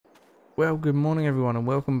Well, good morning everyone and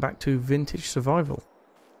welcome back to Vintage Survival.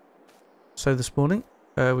 So this morning,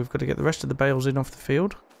 we've got to get the rest of the bales in off the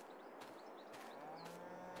field.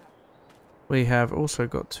 We have also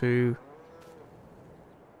got to...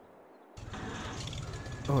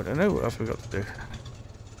 Oh, I don't know what else we've got to do.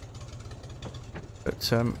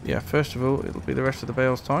 But, yeah, first of all, it'll be the rest of the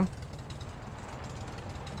bales time.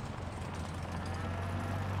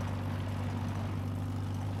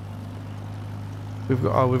 We've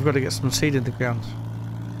got to get some seed in the ground.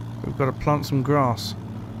 We've got to plant some grass.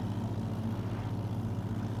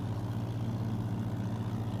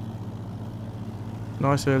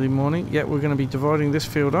 Nice early morning. Yeah, we're going to be dividing this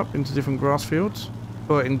field up into different grass fields.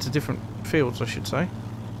 Or into different fields, I should say.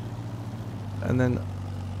 And then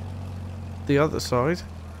the other side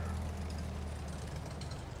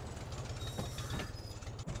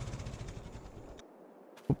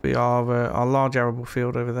will be our large arable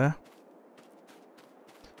field over there.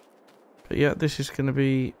 But yeah, this is going to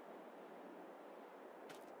be...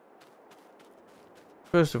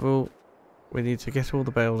 First of all, we need to get all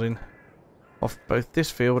the bales in off both this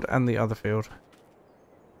field and the other field.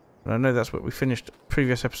 And I know that's what we finished the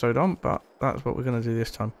previous episode on, but that's what we're going to do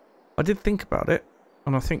this time. I did think about it,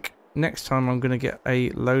 and I think next time I'm going to get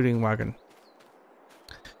a loading wagon.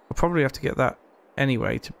 I'll probably have to get that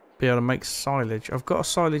anyway to be able to make silage. I've got a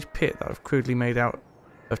silage pit that I've crudely made out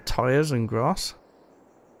of tyres and grass.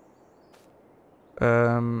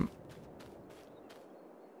 But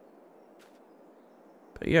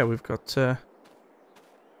yeah, we've got a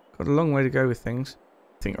long way to go with things.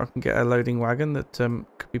 I think I can get a loading wagon that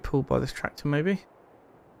could be pulled by this tractor maybe.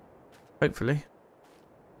 Hopefully.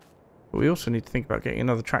 But we also need to think about getting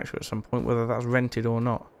another tractor at some point, whether that's rented or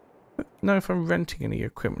not. I don't know if I'm renting any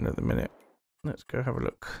equipment at the minute. Let's go have a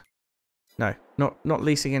look. No, not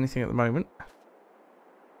leasing anything at the moment.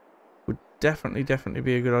 Would definitely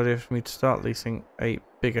be a good idea for me to start leasing a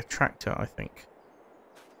bigger tractor, I think.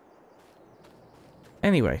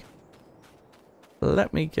 Anyway,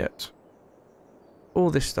 let me get all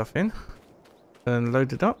this stuff in and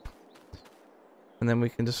load it up, and then we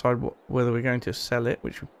can decide whether we're going to sell it,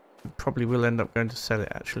 which we probably will end up going to sell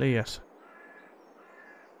it actually, yes.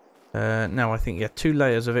 Now I think, yeah, 2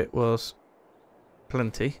 layers of it was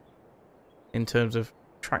plenty in terms of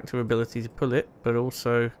tractor ability to pull it, but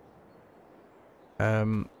also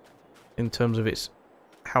in terms of its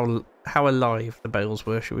how alive the bales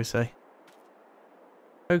were, shall we say.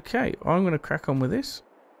 Okay, I'm going to crack on with this,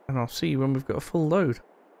 and I'll see you when we've got a full load.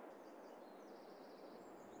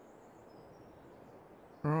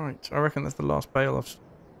 Right, I reckon that's the last bale.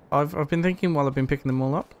 I've been thinking while I've been picking them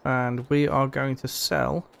all up, and we are going to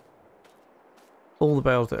sell all the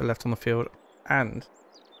bales that are left on the field and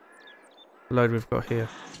the load we've got here.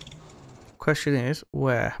 Question is,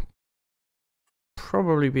 where?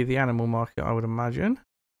 Probably be the animal market, I would imagine.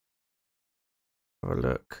 Have a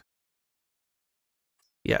look.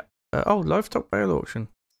 Yeah. Oh, livestock bale auction.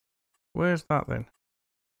 Where's that then?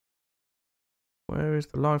 Where is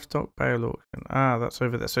the livestock bale auction? Ah, that's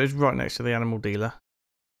over there. So it's right next to the animal dealer.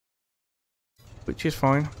 Which is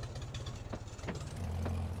fine.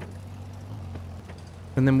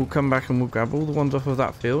 And then we'll come back and we'll grab all the ones off of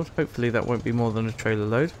that field. Hopefully that won't be more than a trailer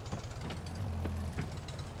load.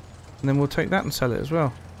 And then we'll take that and sell it as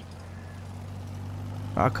well.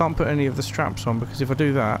 I can't put any of the straps on because if I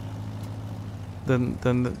do that, then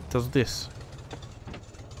it does this,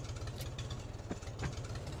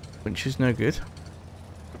 which is no good,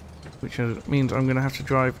 which means I'm going to have to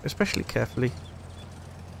drive especially carefully.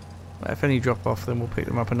 If any drop off, then we'll pick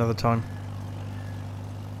them up another time.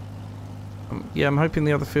 Yeah, I'm hoping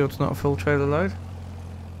the other field's not a full trailer load.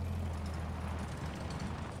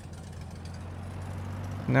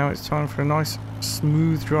 Now it's time for a nice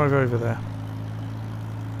smooth drive over there.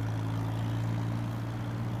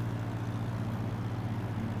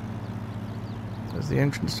 There's the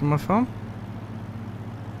entrance to my farm.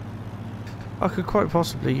 I could quite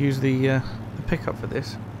possibly use the pickup for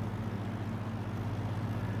this,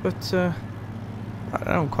 but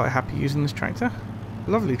I'm quite happy using this tractor.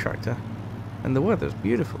 Lovely tractor, and the weather's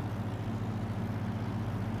beautiful.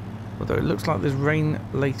 Although it looks like there's rain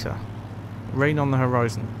later. Rain on the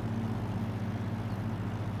horizon.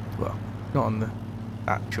 Well, not on the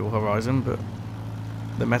actual horizon, but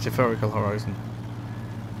the metaphorical horizon.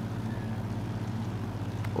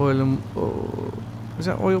 Oil and... Oh, is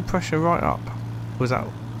that oil pressure right up? Or is that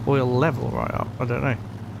oil level right up? I don't know.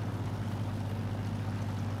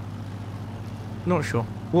 Not sure.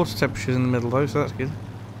 Water temperature's in the middle though, so that's good.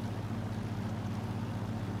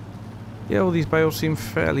 Yeah, all these bales seem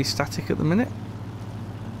fairly static at the minute,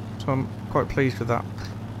 so I'm quite pleased with that.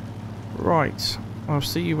 Right, I'll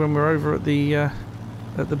see you when we're over at the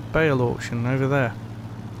bale auction over there.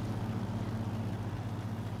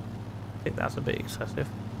 I think that's a bit excessive.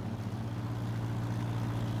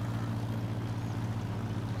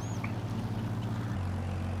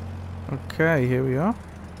 Okay, here we are.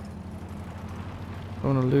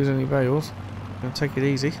 Don't want to lose any bales. Gonna take it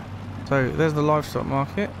easy. So there's the livestock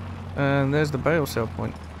market, and there's the bale sale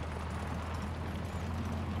point.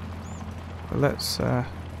 But let's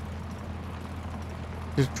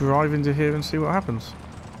just drive into here and see what happens.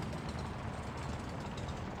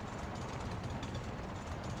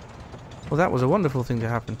 Well, that was a wonderful thing to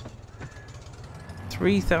happen.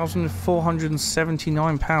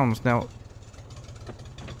 £3,479. Now,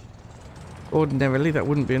 ordinarily that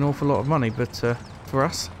wouldn't be an awful lot of money, but for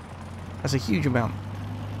us, that's a huge amount.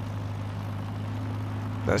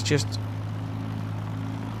 That's just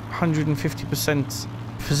 150%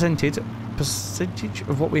 percentage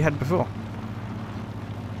of what we had before.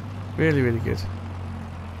 Really, really good.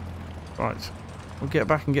 Right, we'll get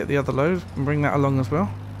back and get the other load and bring that along as well.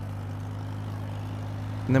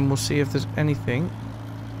 And then we'll see if there's anything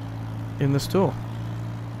in the store.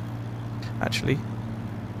 Actually,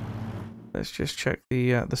 let's just check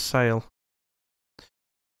the sale.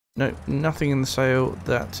 No, nothing in the sale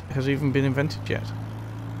that has even been invented yet.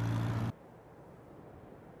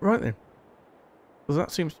 Right then. Well,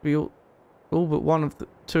 that seems to be all but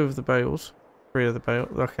two of the bales. 3 of the bales.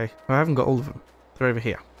 Okay, I haven't got all of them. They're over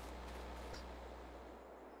here.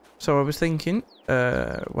 So I was thinking,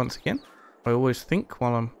 once again, I always think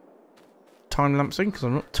while I'm time-lapsing, because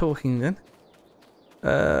I'm not talking then.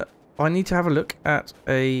 I need to have a look at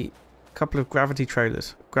a couple of gravity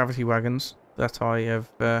wagons that I have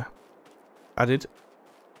added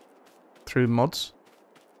through mods.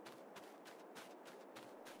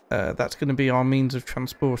 That's going to be our means of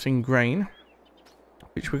transporting grain,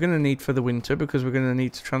 which we're going to need for the winter, because we're going to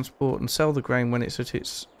need to transport and sell the grain when it's at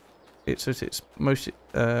its most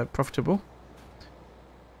profitable.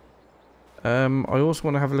 I also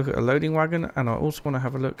want to have a look at a loading wagon, and I also want to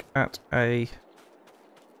have a look at a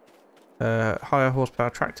higher horsepower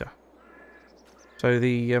tractor. So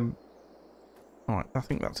the alright, I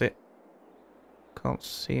think that's it. Can't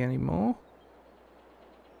see any more.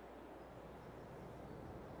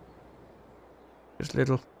 Just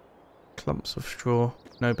little clumps of straw,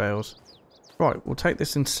 no bales. Right, we'll take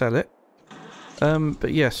this and sell it.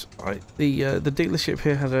 But yes, the dealership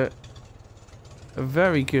here has a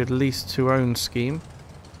very good lease to own scheme.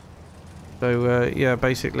 So yeah,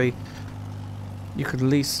 basically you could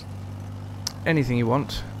lease anything you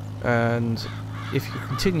want, and if you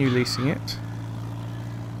continue leasing it,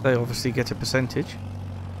 they obviously get a percentage.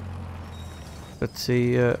 But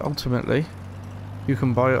ultimately you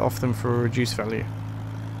can buy it off them for a reduced value,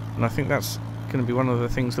 and I think that's going to be one of the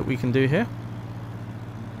things that we can do here,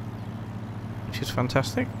 which is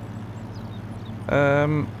fantastic.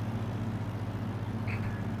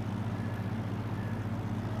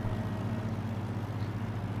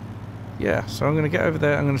 Yeah, so I'm going to get over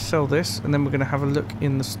there, I'm going to sell this, and then we're going to have a look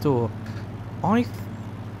in the store. I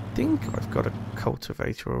think I've got a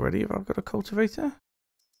cultivator already. Have I got a cultivator?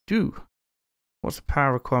 Do. What's the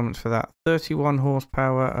power requirements for that? 31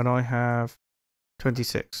 horsepower, and I have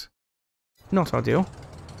 26. Not ideal,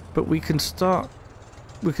 but we can start.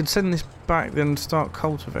 We can send this back, then start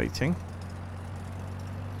cultivating.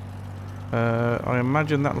 I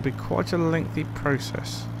imagine that'll be quite a lengthy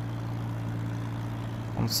process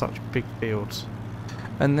on such big fields,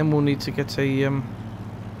 and then we'll need to get a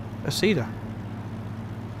seeder.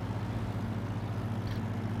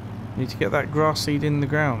 Need to get that grass seed in the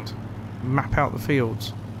ground, map out the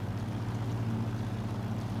fields.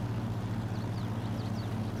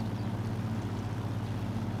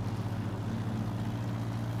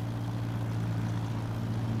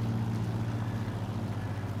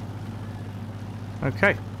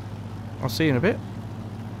 Okay, I'll see you in a bit.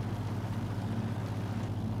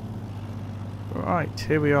 Right,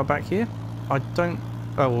 here we are back here. I don't...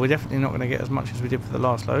 Oh, well, we're definitely not going to get as much as we did for the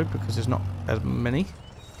last load, because there's not as many.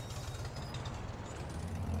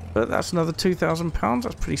 But that's another £2,000.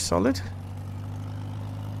 That's pretty solid.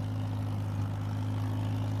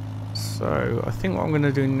 So, I think what I'm going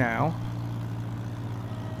to do now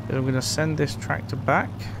is I'm going to send this tractor back,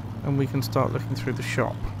 and we can start looking through the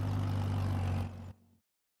shop.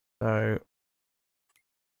 So,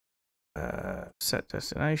 set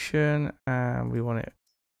destination, and we want it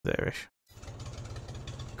there-ish.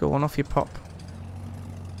 Go on, off you pop.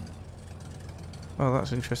 Oh,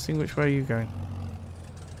 that's interesting. Which way are you going?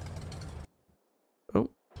 Oh,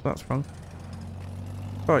 that's wrong.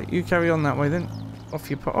 Right, you carry on that way then.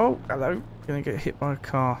 Off you pop. Oh, hello. Gonna get hit by a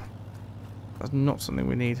car. That's not something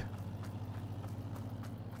we need.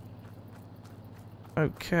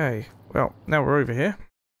 Okay, well, now we're over here.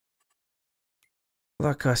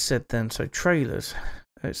 Like I said then, so trailers.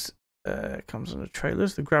 It comes under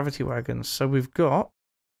trailers, the gravity wagons. So we've got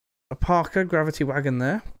a Parker gravity wagon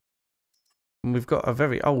there. And we've got a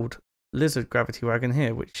very old Lizard gravity wagon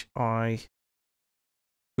here, which I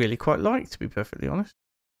really quite like, to be perfectly honest.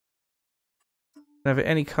 We can have it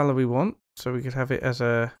any colour we want. So we could have it as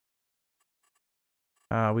a...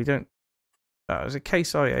 we don't... as a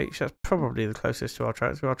Case IH, that's probably the closest to our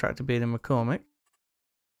tractor being in McCormick.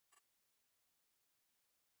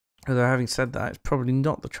 Although having said that, it's probably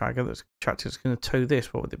not the tractor that's going to tow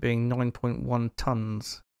this, what with it being 9.1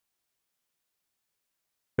 tonnes.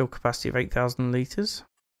 Fuel capacity of 8,000 litres.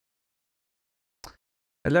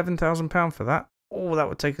 £11,000 for that. Oh, that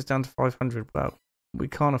would take us down to 500. Well, we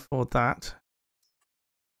can't afford that.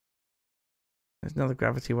 There's another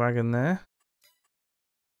gravity wagon there.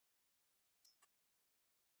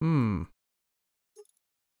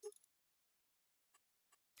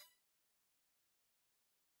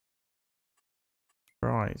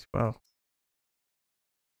 Right, well.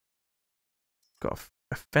 Got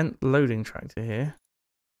a Fendt loading tractor here.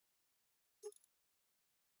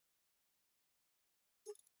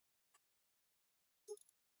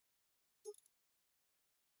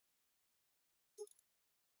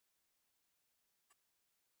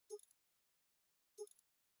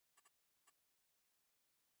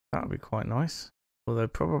 That would be quite nice. Although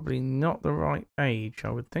probably not the right age, I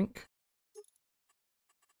would think.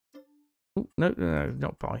 Oh, no,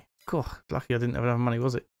 not buy. God, lucky I didn't have enough money,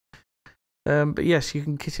 was it? But yes, you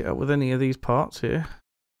can kit it up with any of these parts here.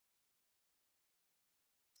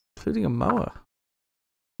 Including a mower.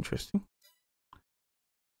 Interesting.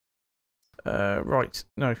 Right,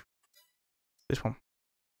 no. This one.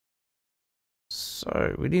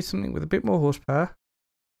 So, we need something with a bit more horsepower.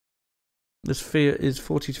 This Fiat is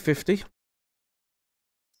 40 to 50.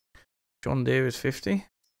 John Deere is 50.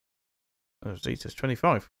 Zeta's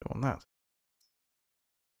 25. Go on that.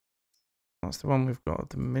 That's the one we've got at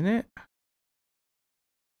the minute.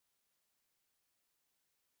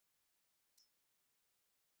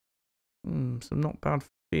 Some not bad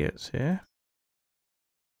Fiats here.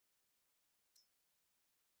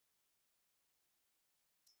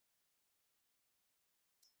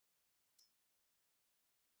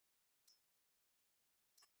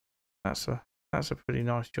 That's a pretty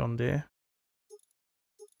nice John Deere.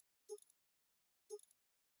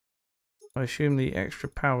 I assume the extra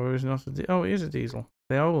power is not a oh, it is a diesel.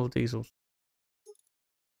 They are all diesels.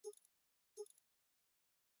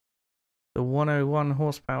 The 101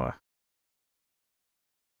 horsepower.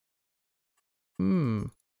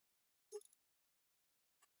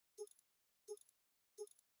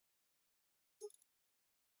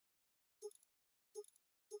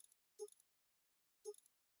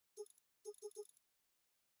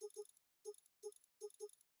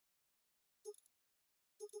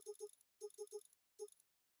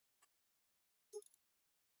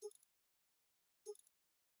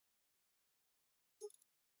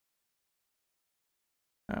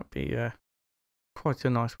 That'd be quite a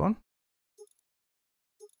nice one.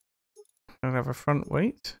 I'll have a front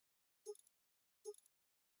weight.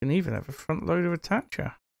 You can even have a front loader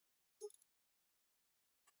attacher.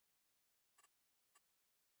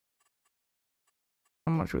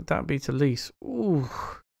 How much would that be to lease? Ooh,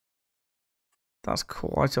 that's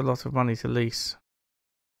quite a lot of money to lease.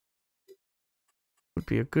 Would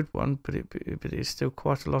be a good one, but it is still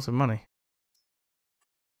quite a lot of money.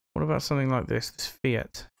 What about something like this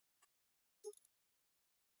Fiat?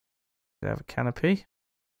 They have a canopy.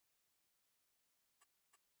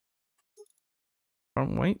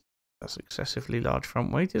 Front weight. That's excessively large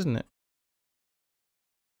front weight, isn't it?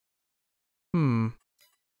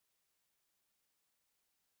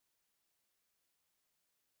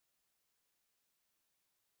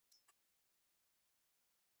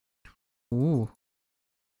 Ooh.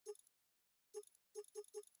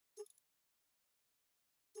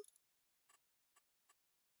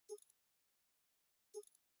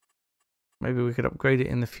 Maybe we could upgrade it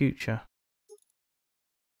in the future.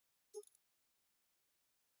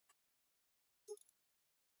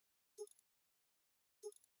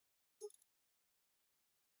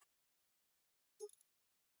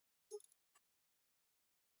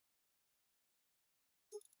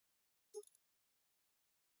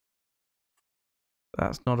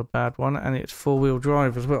 That's not a bad one, and it's four-wheel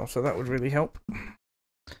drive as well, so that would really help.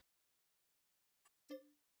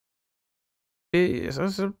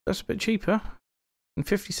 That's a bit cheaper. And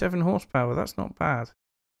 57 horsepower, that's not bad.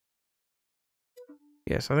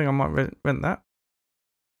 Yes, I think I might rent that.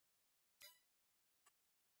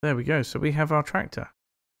 There we go. So we have our tractor.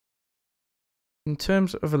 In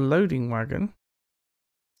terms of a loading wagon,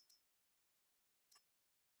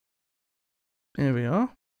 here we are.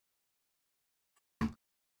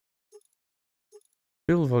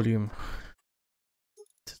 Build volume.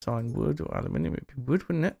 Design wood or aluminium? It'd be wood,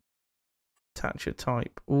 wouldn't it? Attach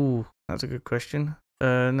type. Ooh, that's a good question.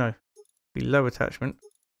 No. Be low attachment.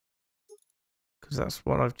 Because that's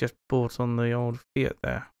what I've just bought on the old Fiat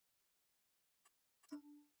there.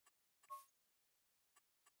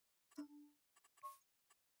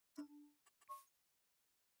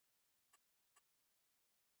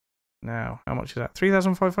 Now, how much is that?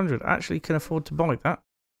 3,500. Actually can afford to buy that.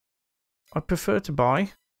 I prefer to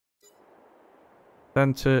buy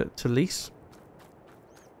than to lease.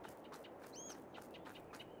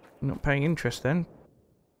 Not paying interest then.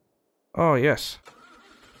 Oh, yes.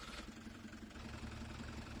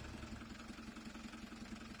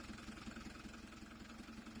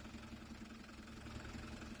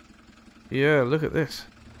 Yeah, look at this.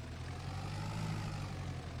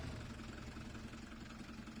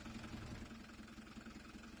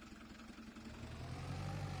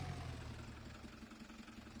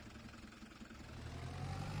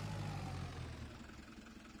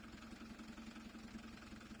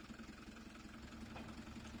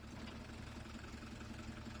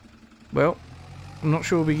 Well, I'm not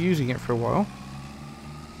sure we'll be using it for a while,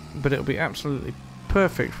 but it'll be absolutely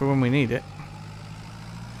perfect for when we need it.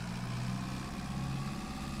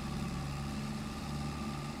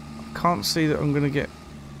 I can't see that I'm going to get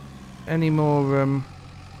any more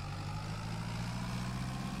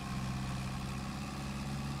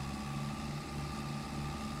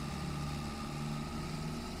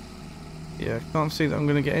yeah, I can't see that I'm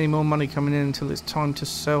going to get any more money coming in until it's time to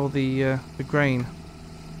sell the grain.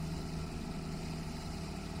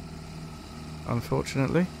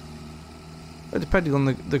 Unfortunately. But depending on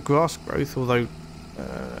the grass growth, although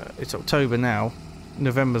it's October now,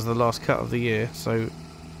 November's the last cut of the year, so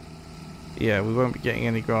yeah, we won't be getting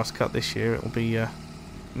any grass cut this year, it'll be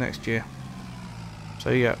next year.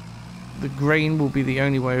 So yeah, the grain will be the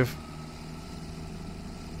only way of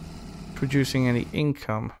producing any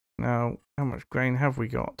income. Now, how much grain have we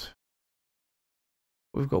got?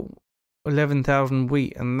 We've got 11,000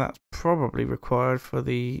 wheat, and that's probably required for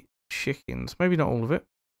the chickens. Maybe not all of it,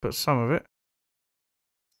 but some of it.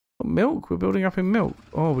 Oh, milk, we're building up in milk.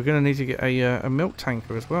 Oh, we're going to need to get a milk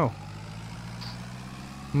tanker as well.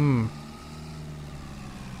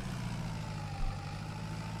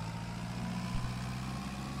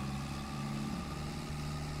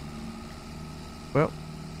 Well,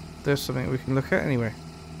 there's something we can look at anyway.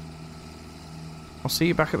 I'll see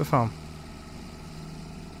you back at the farm.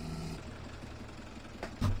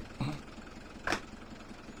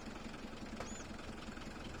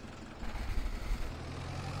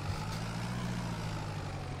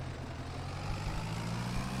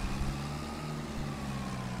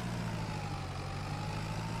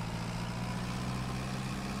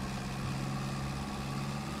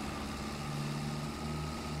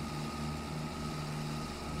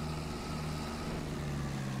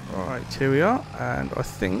 Right, here we are, and I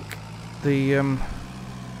think the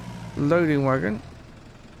loading wagon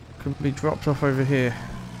can be dropped off over here.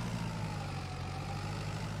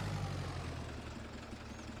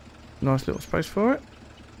 Nice little space for it.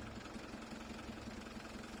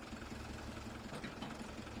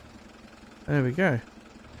 There we go.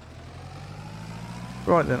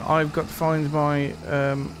 Right then, I've got to find my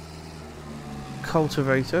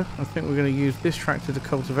cultivator. I think we're going to use this tractor to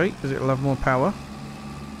cultivate because it'll have more power.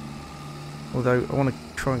 Although I want to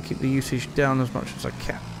try and keep the usage down as much as I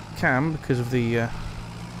can because of the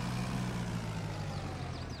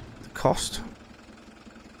cost.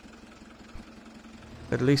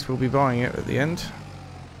 At least we'll be buying it at the end.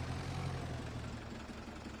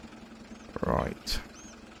 Right.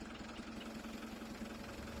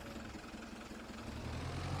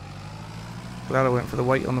 Glad I went for the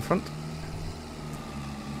weight on the front.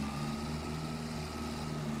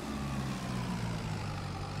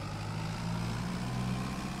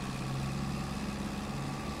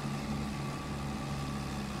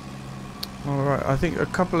 Alright, I think a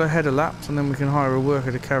couple of header laps and then we can hire a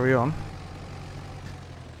worker to carry on.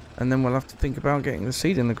 And then we'll have to think about getting the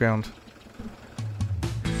seed in the ground.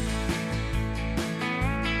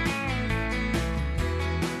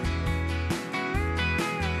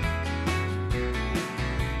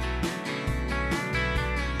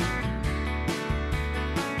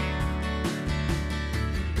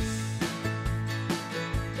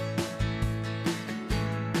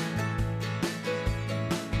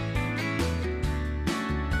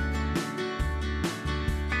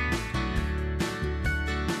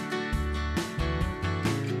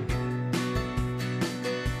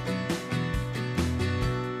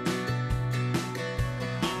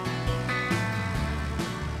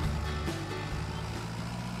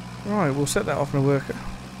 Right, we'll set that off in a worker.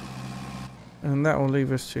 And that will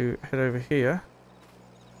leave us to head over here.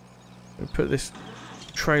 We'll put this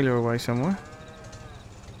trailer away somewhere.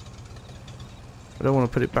 I don't want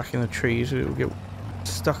to put it back in the trees, it will get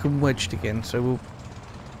stuck and wedged again, so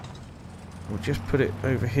we'll just put it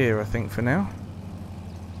over here, I think, for now.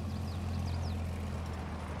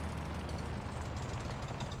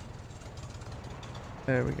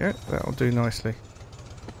 There we go, that'll do nicely.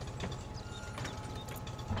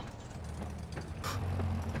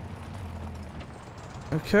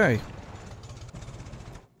 Okay.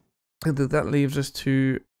 And that leaves us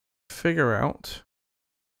to figure out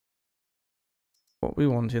what we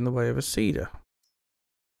want in the way of a seeder.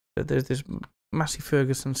 So there's this Massey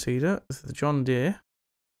Ferguson seeder, there's the John Deere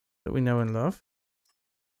that we know and love.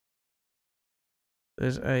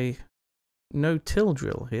 There's a no-till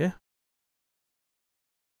drill here.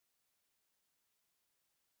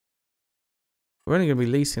 We're only going to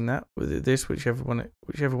be leasing that with this, whichever one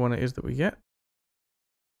it is that we get.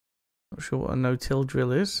 Not sure what a no-till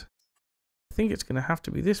drill is. I think it's going to have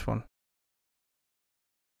to be this one.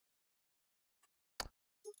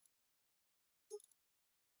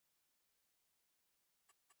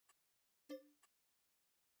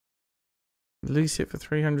 Lease it for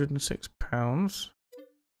 £306.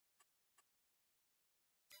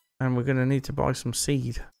 And we're going to need to buy some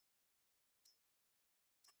seed.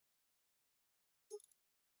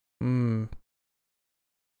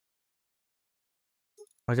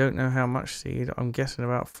 I don't know how much seed. I'm guessing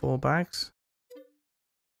about 4 bags.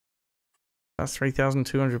 That's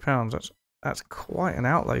 £3,200. That's quite an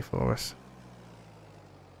outlay for us.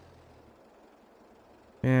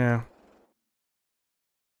 Yeah.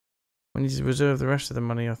 We need to reserve the rest of the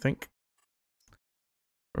money, I think.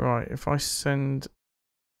 Right, if I send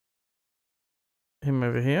him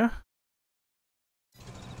over here.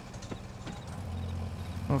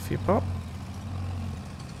 Off you pop.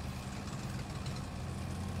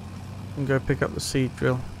 And go pick up the seed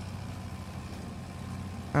drill.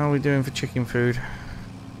 How are we doing for chicken food?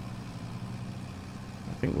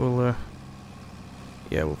 I think we'll,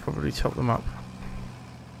 yeah, we'll probably top them up.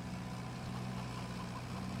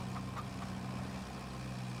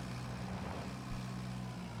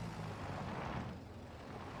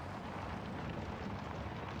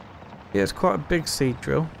 Yeah, it's quite a big seed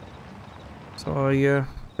drill. So I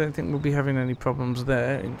don't think we'll be having any problems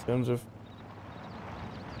there in terms of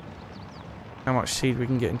how much seed we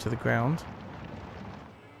can get into the ground.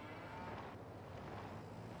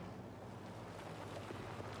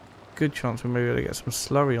 Good chance we may be able to get some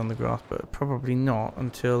slurry on the grass, but probably not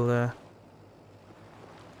until right.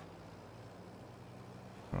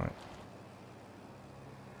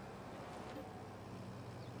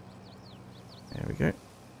 There we go.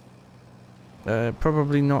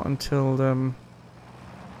 Probably not until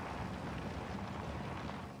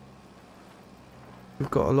we've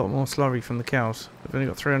got a lot more slurry from the cows. We've only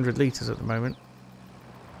got 300 litres at the moment.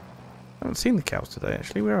 I haven't seen the cows today,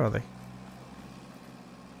 actually. Where are they?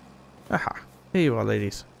 Aha. Here you are,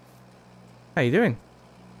 ladies. How you doing?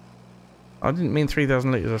 I didn't mean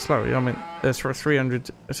 3,000 litres of slurry. I meant there's for 300,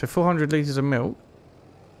 so 400 litres of milk.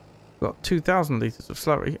 We've got 2,000 litres of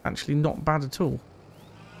slurry. Actually not bad at all.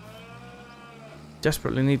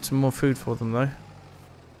 Desperately need some more food for them, though.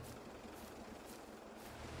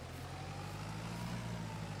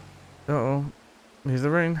 Uh-oh. Here's the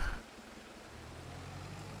rain.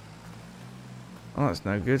 Oh, that's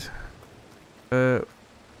no good.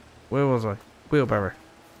 Where was I? Wheelbarrow.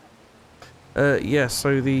 Yeah,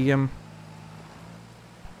 so the,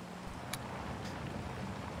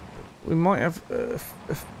 we might have a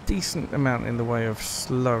decent amount in the way of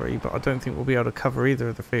slurry, but I don't think we'll be able to cover either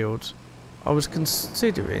of the fields. I was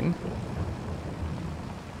considering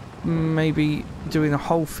maybe doing a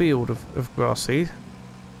whole field of grass seed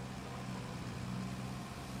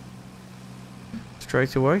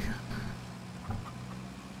straight away,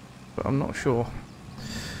 but I'm not sure.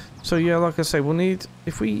 So yeah, like I say, we'll need,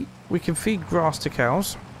 if we can feed grass to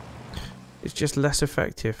cows, it's just less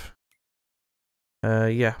effective.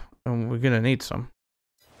 Yeah, and we're gonna need some.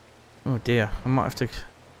 Oh dear, I might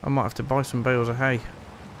have to buy some bales of hay.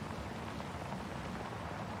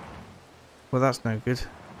 Well, that's no good.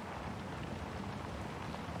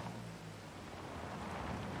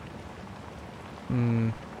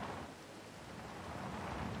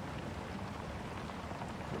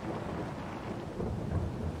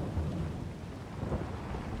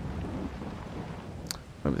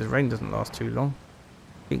 Maybe this rain doesn't last too long.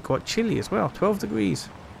 Getting quite chilly as well. 12 degrees.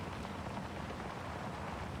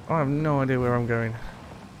 I have no idea where I'm going.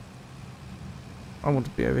 I want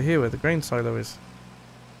to be over here where the grain silo is.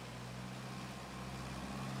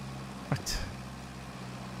 Right.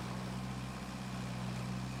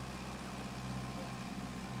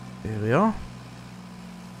 Here we are.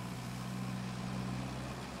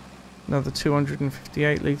 Another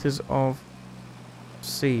 258 litres of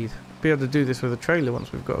seed. Be able to do this with a trailer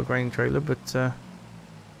once we've got a grain trailer, but can't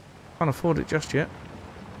afford it just yet.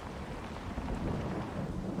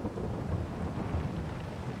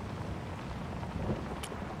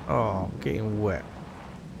 Oh, getting wet.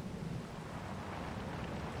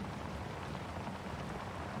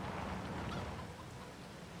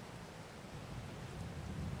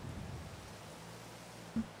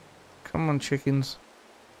 Come on, chickens.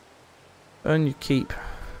 Earn your keep.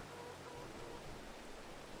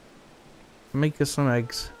 Make us some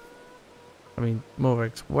eggs. I mean, more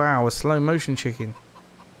eggs. Wow, a slow motion chicken.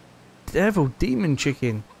 Devil demon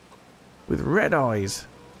chicken. With red eyes.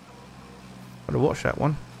 Gotta watch that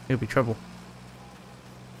one. He'll be trouble.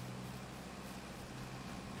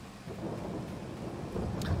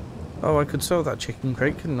 Oh, I could sell that chicken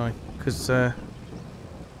crate, couldn't I? Because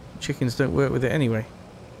chickens don't work with it anyway.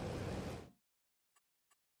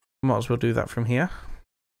 Might as well do that from here.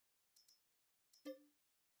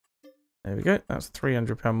 There we go. That's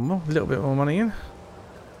 £300 more. A little bit more money in.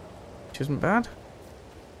 Which isn't bad.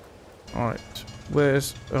 Alright.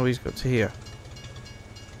 Where's... Oh, he's got to here.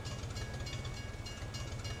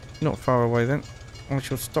 Not far away then. I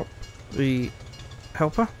shall stop the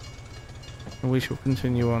helper. And we shall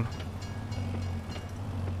continue on.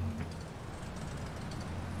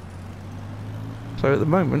 So at the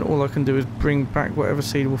moment, all I can do is bring back whatever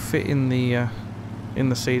seed will fit in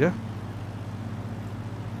the seeder.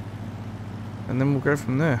 And then we'll go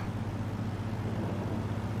from there.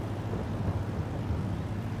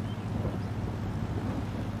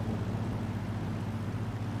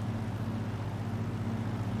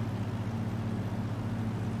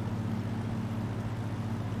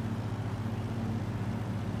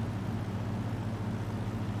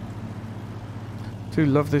 Do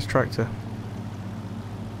love this tractor.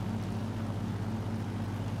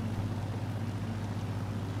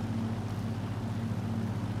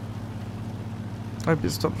 I hope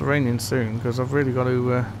it stops raining soon, because I've really got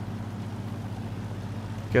to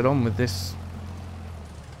get on with this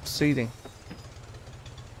seeding.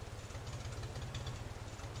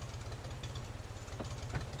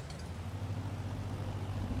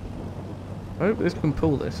 I hope this can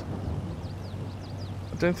pull this.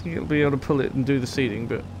 I don't think it'll be able to pull it and do the seeding,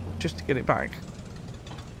 but just to get it back.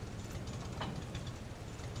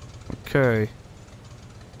 Okay.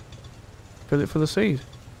 Fill it for the seed.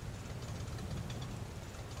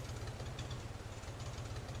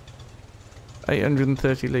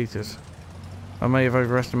 $830 litres. I may have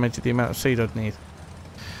overestimated the amount of seed I'd need.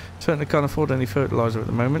 Certainly can't afford any fertiliser at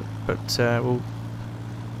the moment, but we'll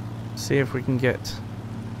see if we can get...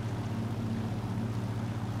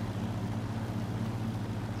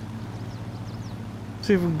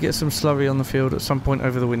 See if we can get some slurry on the field at some point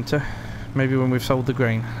over the winter. Maybe when we've sold the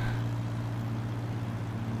grain.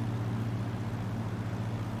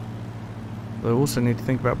 I also need to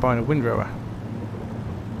think about buying a windrower.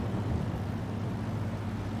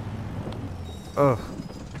 Oh,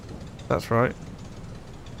 that's right.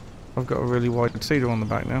 I've got a really wide seeder on the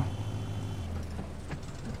back now.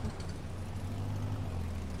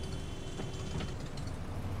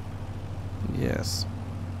 Yes.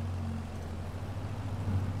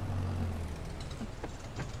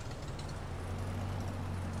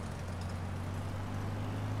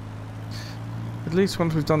 At least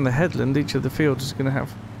once we've done the headland, each of the fields is going to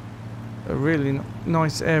have a really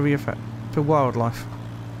nice area for wildlife.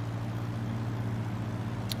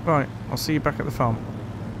 Right, I'll see you back at the farm.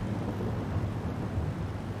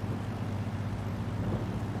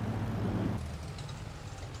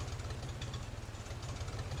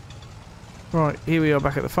 Right, here we are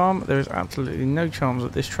back at the farm. There is absolutely no chance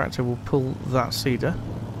that this tractor will pull that seeder.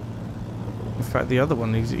 In fact, the other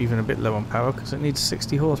one is even a bit low on power because it needs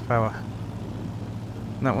 60 horsepower.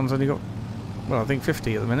 And that one's only got, well, I think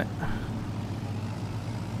 50 at the minute.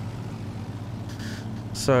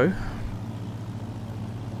 So...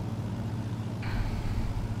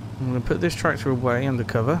 I'm going to put this tractor away under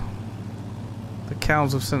cover. The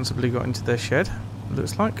cows have sensibly got into their shed, it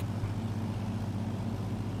looks like.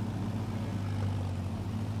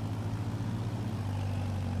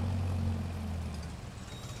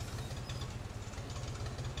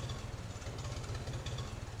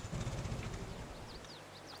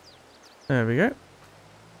 There we go.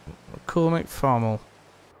 Cormac Farmall.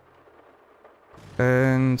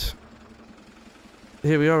 And...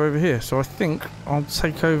 here we are over here, so I think I'll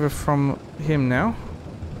take over from him now.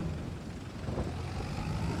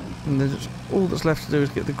 And there's all that's left to do is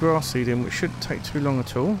get the grass seed in, which shouldn't take too long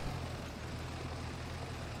at all.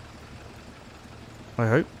 I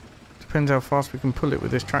hope. Depends how fast we can pull it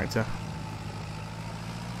with this tractor.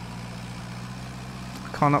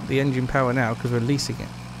 I can't up the engine power now because we're leasing it.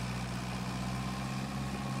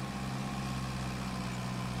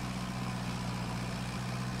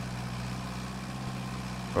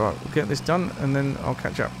 Alright, we'll get this done and then I'll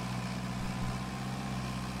catch up.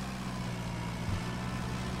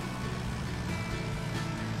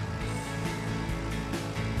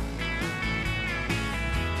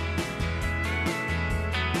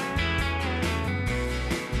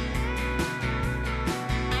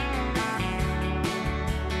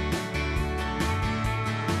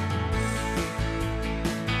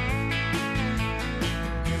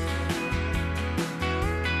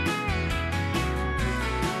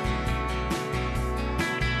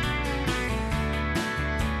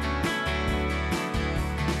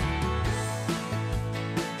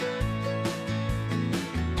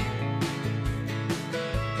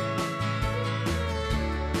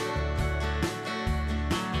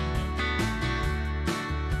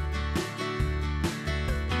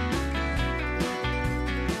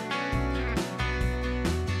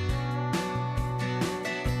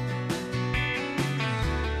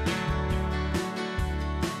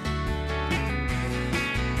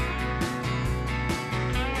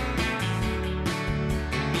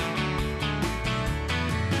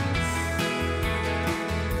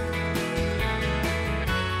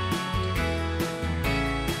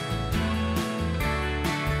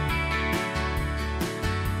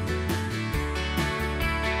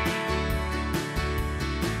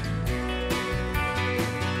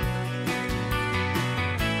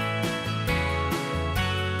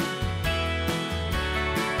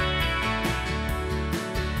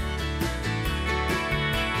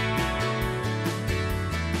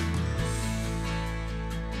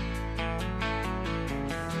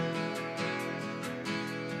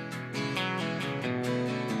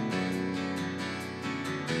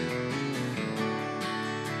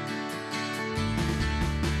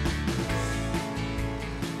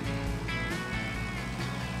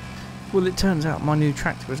 Well, it turns out my new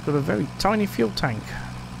tractor has got a very tiny fuel tank.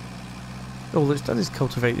 All it's done is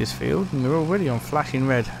cultivate this field and we're already on flashing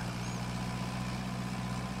red.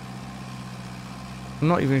 I'm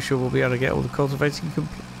not even sure we'll be able to get all the cultivating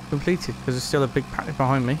completed because there's still a big patch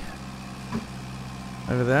behind me.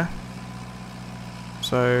 Over there.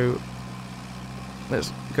 So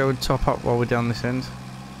let's go and top up while we're down this end.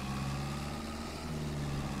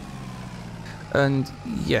 And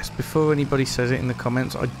yes, before anybody says it in the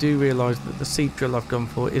comments, I do realise that the seed drill I've gone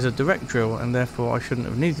for is a direct drill and therefore I shouldn't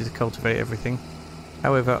have needed to cultivate everything.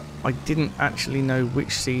 However, I didn't actually know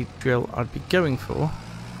which seed drill I'd be going for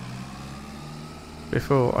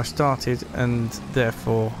before I started, and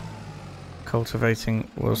therefore cultivating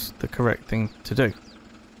was the correct thing to do.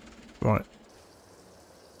 Right.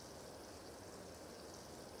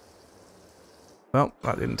 Well,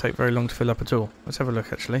 that didn't take very long to fill up at all. Let's have a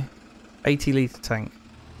look actually. 80 litre tank.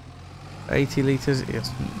 80 litres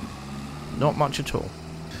is not much at all.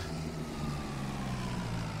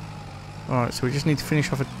 Alright, so we just need to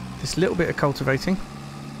finish off this little bit of cultivating.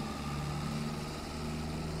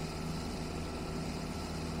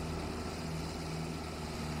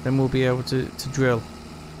 Then we'll be able to drill.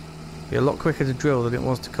 Be a lot quicker to drill than it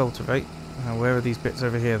was to cultivate. Where are these bits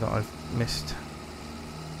over here that I've missed?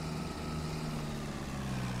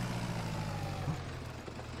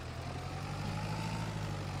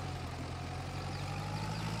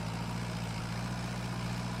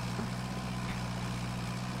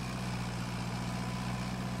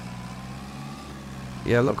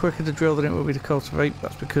 Yeah, a lot quicker to drill than it will be to cultivate.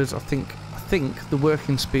 That's because I think the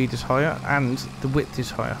working speed is higher and the width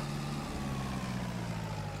is higher.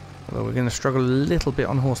 Although we're going to struggle a little bit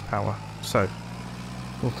on horsepower, so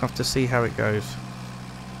we'll have to see how it goes.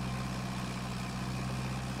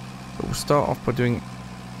 But we'll start off by doing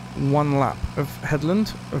one lap of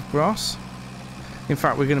headland of grass. In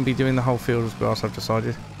fact, we're going to be doing the whole field of grass, I've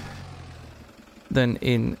decided. Then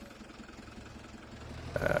in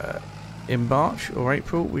March or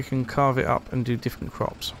April we can carve it up and do different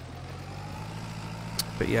crops.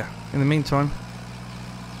 But yeah, in the meantime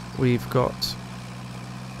we've got,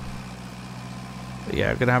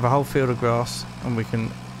 yeah, we're going to have a whole field of grass and we can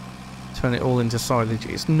turn it all into silage.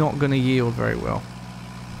 It's not going to yield very well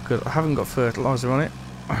because I haven't got fertiliser on it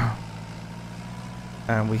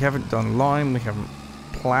and we haven't done lime, we haven't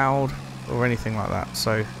ploughed or anything like that,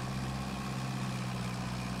 so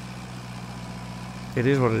it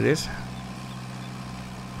is what it is.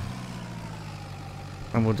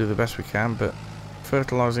 And we'll do the best we can, but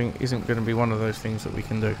fertilising isn't going to be one of those things that we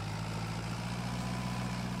can do.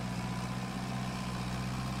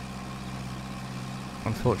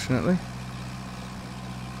 Unfortunately.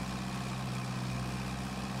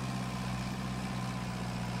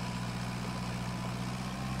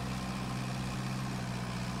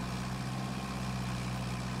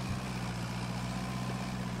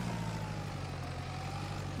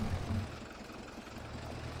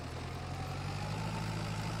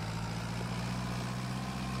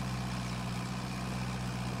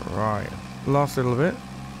 Right, last little bit.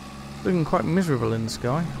 Looking quite miserable in the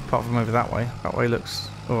sky, apart from over that way. That way looks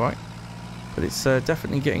alright. But it's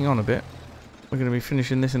definitely getting on a bit. We're going to be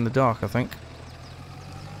finishing this in the dark, I think.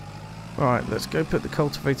 Right, let's go put the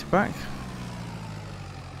cultivator back.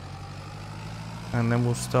 And then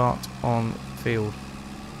we'll start on field.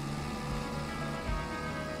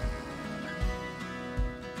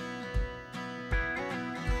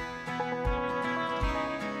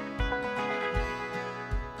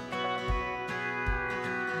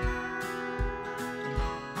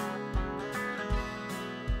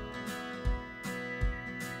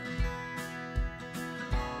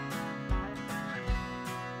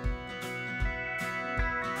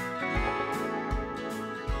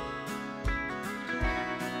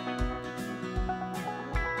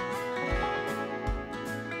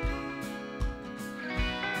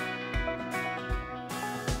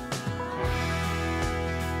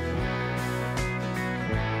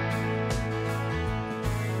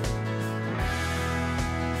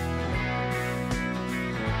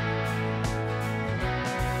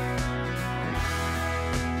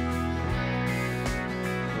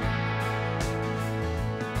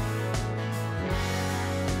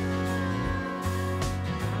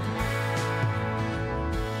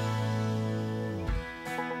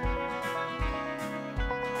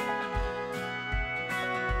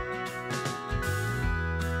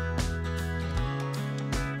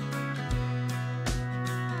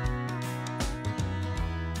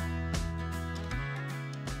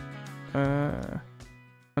 Uh,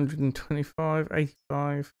 125,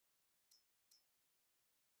 85.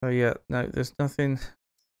 So yeah, no, there's nothing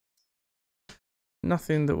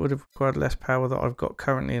that would have required less power that I've got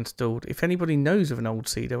currently installed. If anybody knows of an old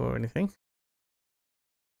seeder or anything,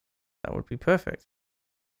 that would be perfect.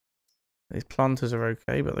 These planters are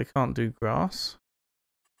okay, but they can't do grass.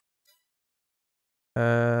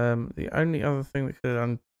 The only other thing that could have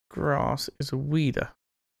done grass is a weeder.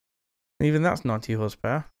 Even that's 90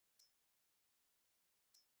 horsepower.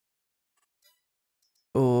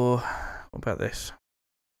 Or what about this?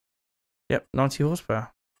 Yep, 90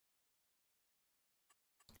 horsepower.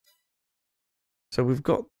 So we've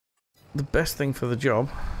got the best thing for the job,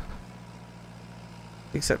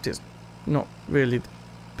 except it's not really the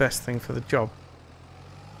best thing for the job.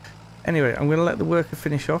 Anyway, I'm going to let the worker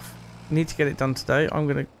finish off. Need to get it done today. I'm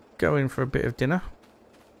going to go in for a bit of dinner.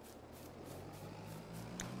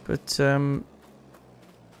 But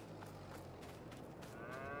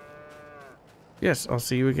yes, I'll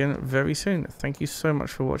see you again very soon. Thank you so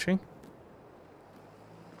much for watching.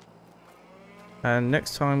 And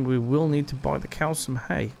next time we will need to buy the cows some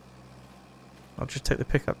hay. I'll just take the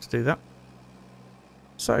pickup to do that.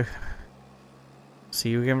 So, see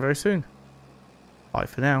you again very soon. Bye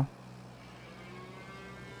for now.